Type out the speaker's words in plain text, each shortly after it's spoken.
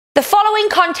The following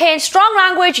contains strong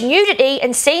language, nudity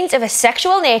and scenes of a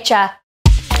sexual nature.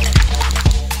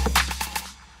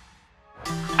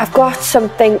 I've got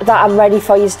something that I'm ready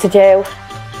for you to do.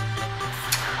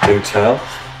 Do tell.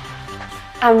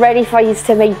 I'm ready for you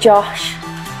to meet Josh.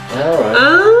 Alright.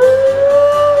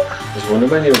 I was wondering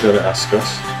when you were going to ask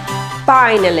us.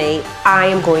 Finally, I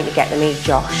am going to get to meet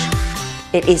Josh.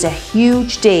 It is a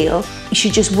huge deal.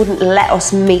 She just wouldn't let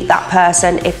us meet that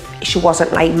person if she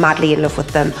wasn't like madly in love with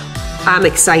them. I'm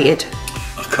excited.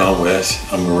 I can't wait.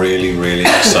 I'm really, really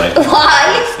excited.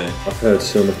 Why? I've heard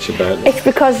so much about it. It's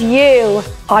because you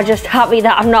are just happy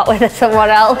that I'm not with someone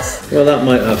else. Well, that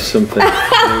might have something to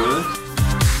do with it.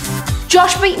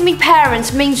 Josh meeting me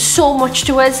parents means so much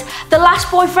to us. The last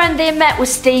boyfriend they met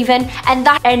was Stephen, and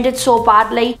that ended so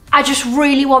badly. I just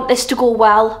really want this to go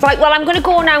well. Right, well, I'm gonna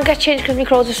go now and get changed because my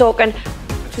clothes are soaking.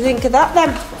 What do you think of that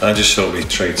then? I just hope he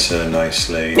treats her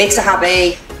nicely. Makes her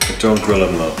happy. But don't grill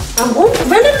him, love. I won't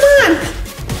grill him, man.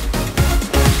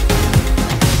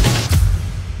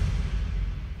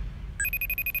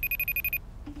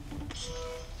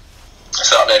 What's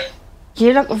happening?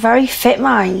 You look very fit,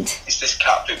 mind. It's this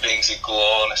cap that brings a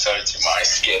glow and a sorry to my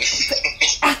skin.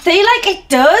 I feel like it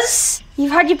does.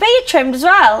 You've had your beard trimmed as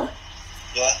well.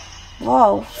 Yeah.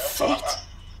 Whoa, fit.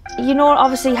 You know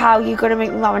obviously how you're gonna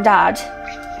meet my mum and dad.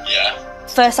 Yeah.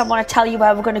 First, I want to tell you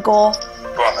where we're gonna go.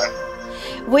 Go on then.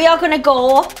 We are gonna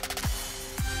go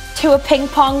to a ping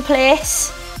pong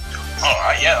place.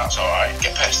 Alright, yeah, that's alright.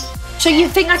 Get pissed. So you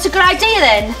think that's a good idea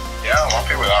then? Yeah, I'm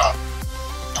happy with that.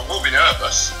 I will be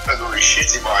nervous. I'm going to be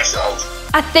shitting myself.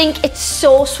 I think it's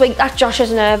so sweet that Josh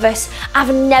is nervous.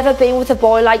 I've never been with a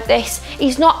boy like this.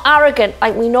 He's not arrogant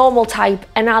like my normal type,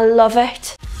 and I love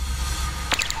it.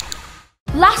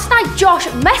 Last night Josh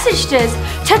messaged us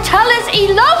to tell us he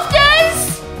loved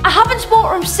us. I haven't spoken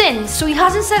to him since, so he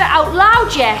hasn't said it out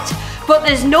loud yet, but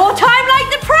there's no time like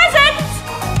the present.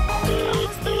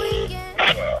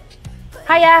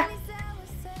 Hiya.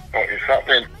 What is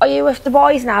happening? Are you with the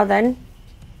boys now then?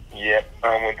 Yep,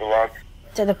 I'm with the lads.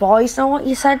 Do the boys know what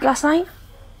you said last night?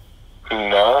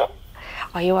 No.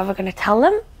 Are you ever going to tell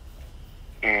them?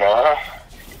 No.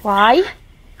 Why?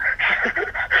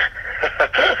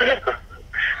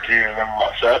 Do you remember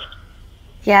what I said?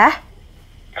 Yeah.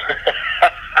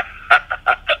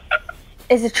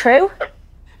 Is it true?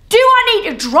 Do I need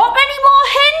to drop any more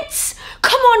hints?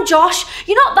 Come on, Josh.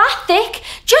 You're not that thick.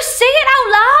 Just say it out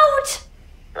loud.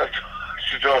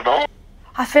 You don't know.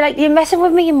 I feel like you're messing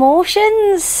with my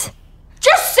emotions.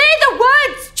 Just say the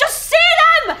words. Just say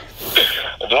them.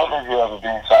 I don't know if you've ever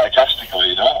been sarcastic or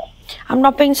you don't. I'm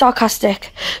not being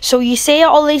sarcastic. So you say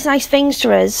all these nice things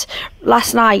to us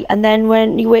last night, and then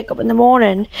when you wake up in the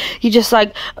morning, you're just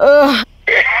like, ugh.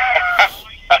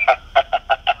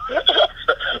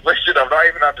 Listen, I've not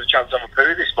even had the chance to have a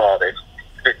poo this morning.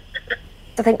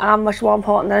 I think I'm much more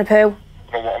important than a poo.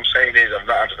 Well, what I'm saying is I've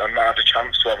not had a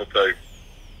chance to have a poo.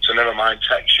 So never mind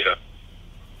texture.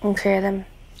 Okay then.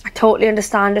 I totally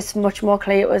understand. It's much more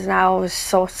clear to us now. I was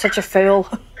such a fool.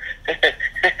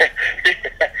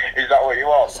 Is that what you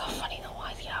want? So funny, no,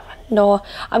 why they haven't. No,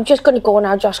 I'm just going to go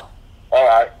now, Josh.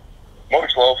 Alright.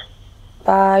 Much love.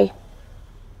 Bye.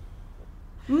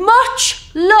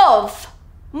 Much love.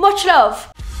 Much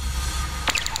love.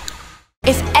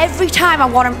 If every time I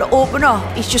want him to open up,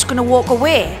 he's just going to walk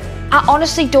away, I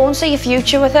honestly don't see a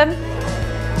future with him.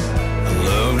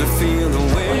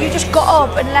 Well, you just got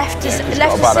up and left us sitting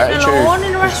alone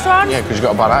in a restaurant? Yeah, because you've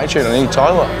got a bad attitude. I need a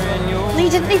toilet. No, you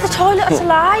didn't need the toilet, that's a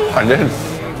lie. I did.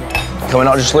 Can we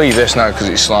not just leave this now because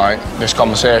it's like this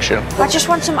conversation? I just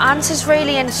want some answers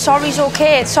really, and sorry's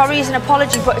okay. Sorry is an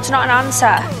apology, but it's not an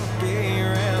answer.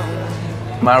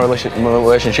 My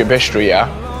relationship history, yeah.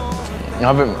 I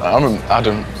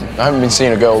haven't been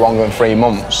seeing a girl longer than 3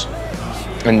 months,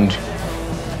 and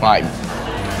like,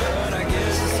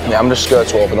 yeah, I'm just scared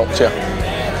to open up to you.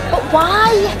 But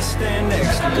why?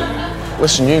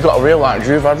 Listen, you've got to realise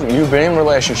you've been in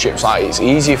relationships, like it's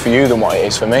easier for you than what it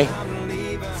is for me.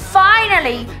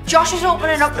 Finally, Josh is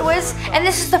opening up to us, and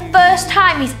this is the first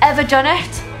time he's ever done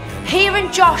it.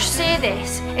 Hearing Josh say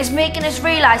this is making us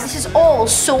realise this is all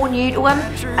so new to him.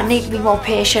 I need to be more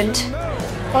patient.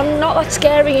 I'm not that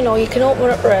scary, you know, you can open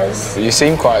up to us. You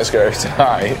seem quite scary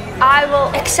tonight. I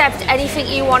will accept anything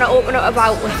you want to open up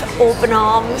about with open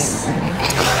arms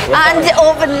and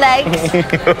open legs.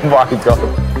 Oh my God.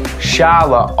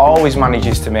 Charlotte always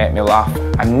manages to make me laugh.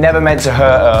 I never meant to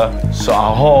hurt her, so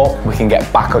I hope we can get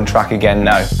back on track again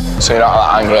now. So you're not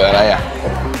that angry then, are you?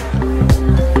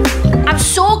 I'm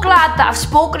so glad that I've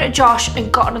spoken to Josh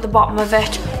and gotten to the bottom of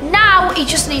it. Now he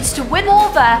just needs to win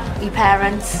over me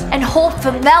parents and hope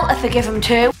for Mel to forgive him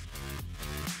too.